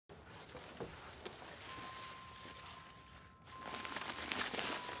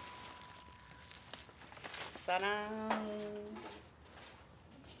Ta-da!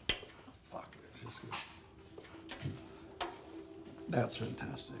 Fuck, this is good. That's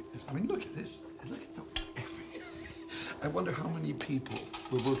fantastic. I mean, look at this. Look at the everything. I wonder how many people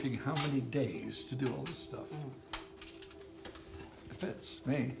were working how many days to do all this stuff. It fits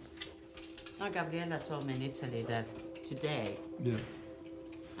me. Now, Gabriella told me in Italy that today, Yeah.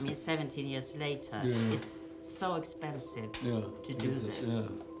 I mean, 17 years later, it's so expensive to do this. Yeah.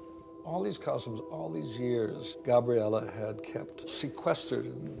 All these costumes, all these years, Gabriella had kept sequestered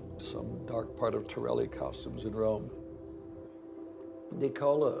in some dark part of Torelli costumes in Rome.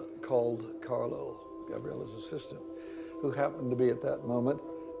 Nicola called Carlo, Gabriella's assistant, who happened to be at that moment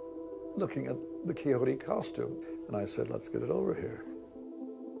looking at the Quixote costume. And I said, let's get it over here.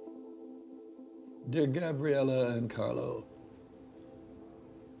 Dear Gabriella and Carlo,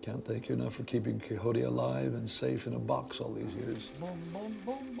 can't thank you enough for keeping Quixote alive and safe in a box all these years. Boom, boom,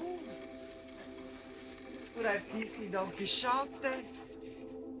 boom, boom. Would I please be Don Quixote?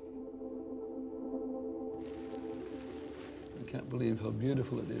 I can't believe how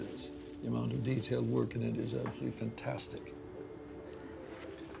beautiful it is. The amount of detailed work in it is absolutely fantastic.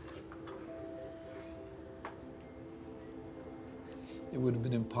 It would have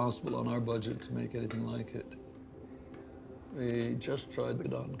been impossible on our budget to make anything like it. We just tried the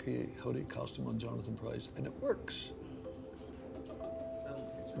Don Quixote costume on Jonathan Pryce, and it works.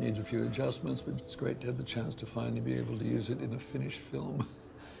 It needs a few adjustments, but it's great to have the chance to finally be able to use it in a finished film.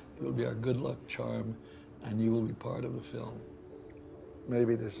 It will be our good luck charm, and you will be part of the film.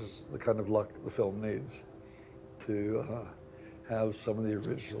 Maybe this is the kind of luck the film needs, to have some of the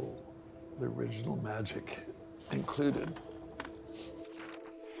original magic included.